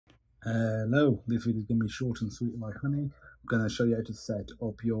Hello, this video is going to be short and sweet like honey. I'm going to show you how to set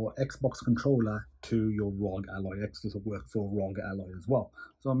up your Xbox controller to your ROG Alloy. X does work for ROG Alloy as well.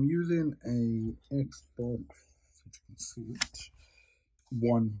 So I'm using a Xbox, if you can see it,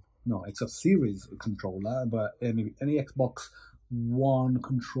 it's a series controller, but any Xbox One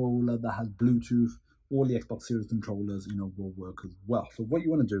controller that has Bluetooth, all the Xbox Series controllers, will work as well. So what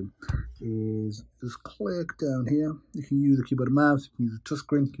you want to do is just click down here. You can use a keyboard and mouse, you can use a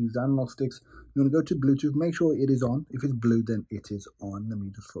touchscreen, you can use analog sticks. You want to go to Bluetooth, make sure it is on. If it's blue, then it is on. Let me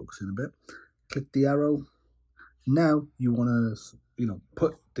just focus in a bit. Click the arrow. Now you want to,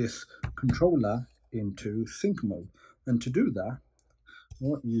 put this controller into sync mode. And to do that,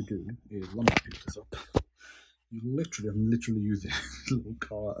 what you do is, let me pick this up. I'm literally using a little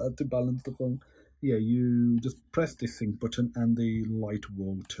car to balance the phone. Yeah, you just press this sync button and the light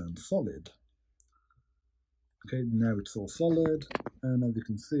will turn solid. Okay, now it's all solid, and as you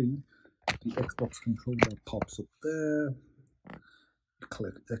can see, the Xbox controller pops up there. You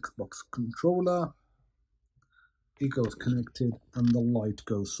click Xbox controller, it goes connected, and the light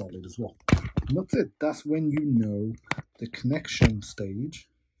goes solid as well. And that's it. That's when you know the connection stage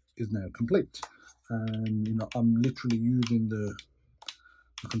is now complete. And I'm literally using the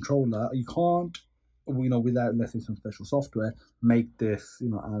controller. You can't, without, let's say, some special software, make this,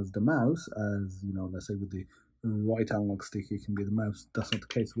 as the mouse, as, let's say with the right analog stick, it can be the mouse. That's not the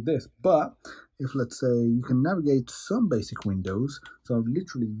case with this. But if, let's say, you can navigate some basic windows, so I'm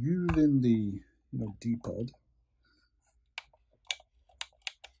literally using the, D-pad.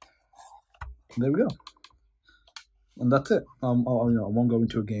 There we go. And that's it. I won't go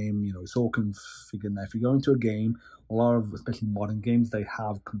into a game. It's all configured now. If you go into a game, a lot of, especially modern games, they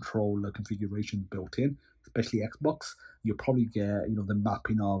have controller configuration built in. Especially Xbox, you'll probably get the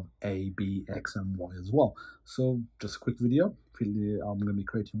mapping of A, B, X, and Y as well. So just a quick video. I'm going to be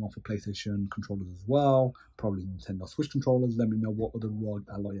creating one for PlayStation controllers as well. Probably Nintendo Switch controllers. Let me know what other ROG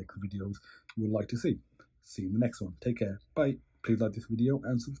Alloy X videos you would like to see. See you in the next one. Take care. Bye. Please like this video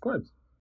and subscribe.